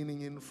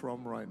leaning in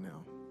from right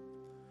now.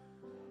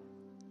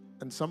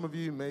 And some of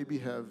you maybe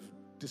have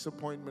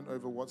disappointment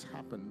over what's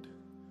happened.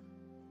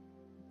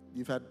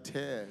 You've had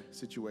tear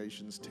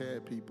situations, tear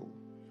people.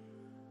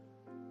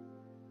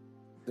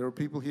 There are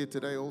people here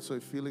today also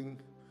feeling,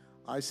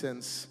 I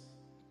sense,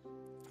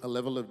 a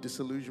level of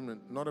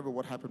disillusionment, not over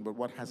what happened, but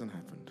what hasn't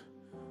happened.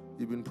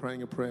 You've been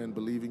praying a prayer and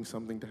believing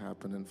something to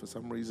happen, and for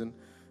some reason,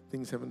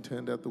 things haven't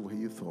turned out the way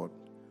you thought.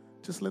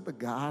 Just let the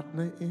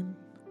gardener in.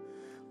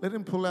 Let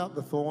Him pull out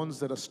the thorns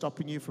that are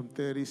stopping you from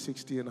 30,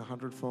 60, and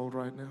 100-fold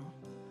right now.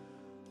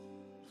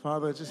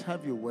 Father, just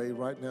have your way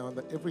right now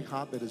in every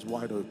heart that is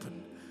wide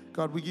open.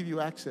 God, we give you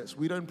access.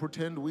 We don't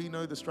pretend we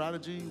know the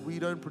strategy. We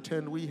don't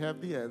pretend we have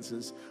the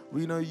answers.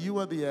 We know you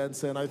are the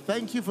answer. And I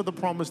thank you for the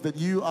promise that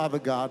you are the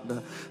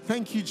gardener.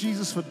 Thank you,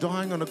 Jesus, for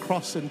dying on a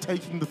cross and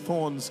taking the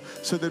thorns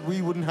so that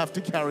we wouldn't have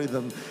to carry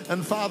them.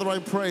 And Father, I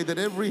pray that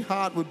every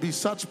heart would be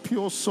such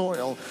pure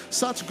soil,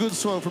 such good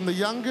soil, from the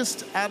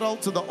youngest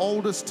adult to the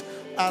oldest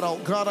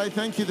adult. God, I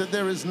thank you that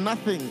there is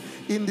nothing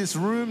in this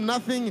room,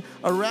 nothing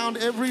around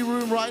every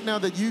room right now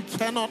that you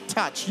cannot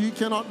touch, you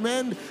cannot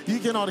mend, you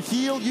cannot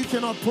heal, you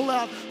cannot pull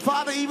out.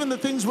 Father, even the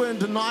things we're in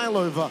denial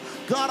over,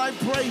 God, I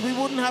pray we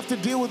wouldn't have to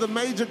deal with a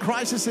major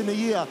crisis in a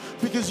year,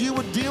 because you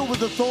would deal with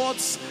the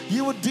thoughts,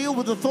 you would deal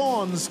with the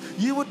thorns,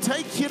 you would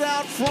take it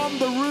out from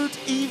the root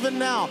even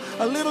now.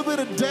 A little bit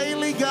of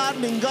daily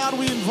gardening. God,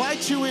 we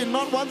invite you in,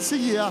 not once a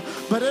year,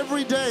 but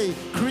every day.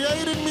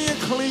 Create in me a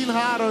clean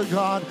heart, oh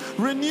God.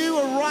 Renew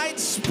a right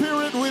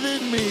spirit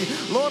within me.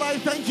 Lord, I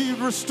thank you.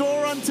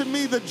 Restore unto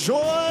me the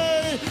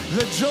joy,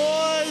 the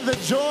joy, the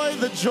joy,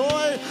 the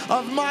joy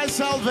of my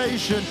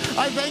salvation.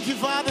 I thank you,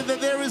 Father,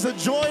 that there is a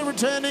joy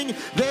returning.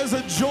 There's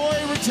a joy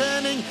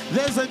returning.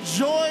 There's a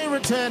joy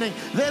returning.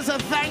 There's a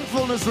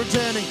thankfulness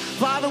returning.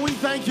 Father, we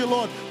thank you,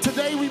 Lord.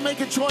 Today we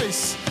make a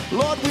choice.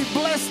 Lord, we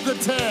bless the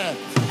tear.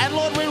 And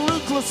Lord, we're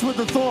ruthless with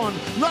the thorn,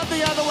 not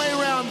the other way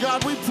around,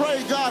 God. We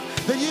pray, God,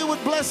 that you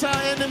would bless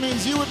our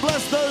enemies. You would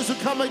bless those who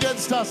come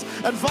against us.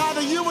 And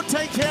Father, you would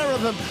take care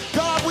of them.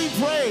 God, we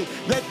pray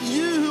that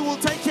you who will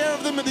take care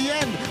of them at the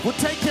end would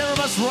take care of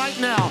us right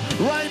now,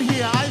 right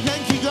here. I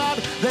thank you, God,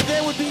 that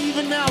there would be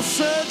even now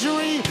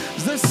surgery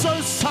that's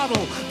so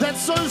subtle,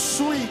 that's so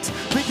sweet,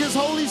 because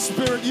Holy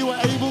Spirit, you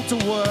are able to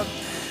work.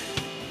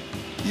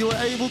 You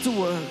are able to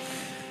work.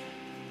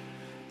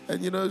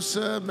 And you know,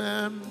 sir,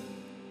 ma'am,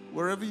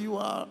 wherever you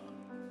are,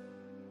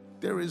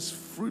 there is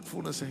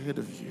fruitfulness ahead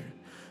of you.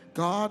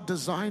 God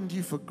designed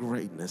you for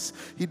greatness.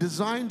 He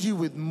designed you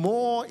with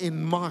more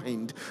in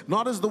mind,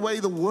 not as the way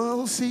the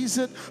world sees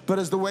it, but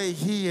as the way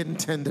He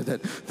intended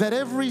it. That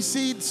every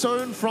seed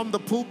sown from the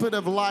pulpit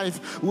of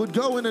life would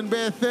go in and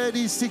bear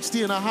 30,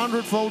 60, and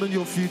 100-fold in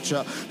your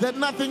future. That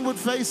nothing would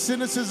face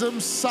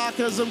cynicism,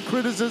 sarcasm,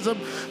 criticism,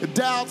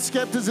 doubt,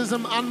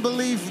 skepticism,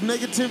 unbelief,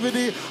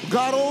 negativity.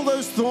 God, all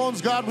those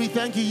thorns, God, we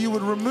thank you, you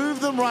would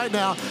remove them right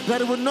now.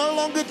 That it would no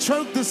longer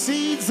choke the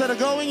seeds that are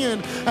going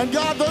in. And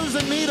God, those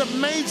in need of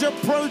major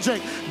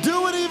project,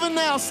 do it even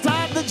now.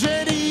 Start the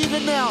journey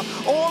even now,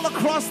 all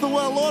across the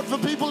world. Lord, for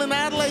people in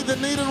Adelaide that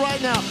need it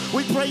right now,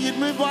 we pray you'd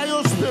move by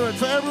your Spirit.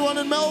 For everyone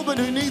in Melbourne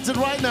who needs it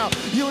right now,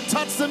 you would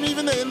touch them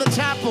even there in the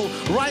chapel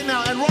right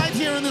now, and right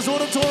here in this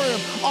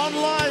auditorium,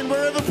 online,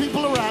 wherever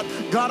people are at.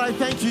 God, I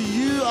thank you.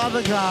 You are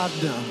the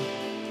gardener.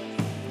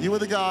 You are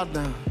the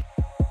gardener.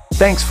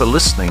 Thanks for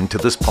listening to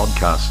this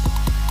podcast.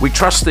 We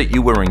trust that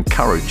you were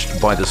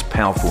encouraged by this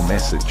powerful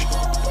message.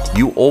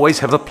 You always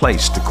have a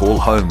place to call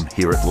home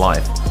here at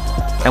Life,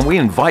 and we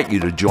invite you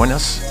to join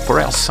us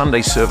for our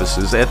Sunday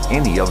services at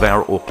any of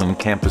our Auckland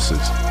campuses.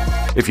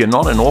 If you're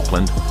not in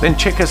Auckland, then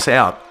check us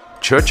out,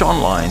 Church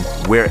Online,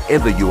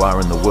 wherever you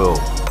are in the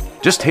world.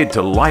 Just head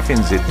to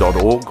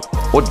lifenz.org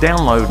or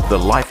download the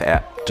Life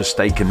app to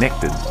stay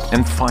connected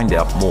and find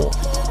out more.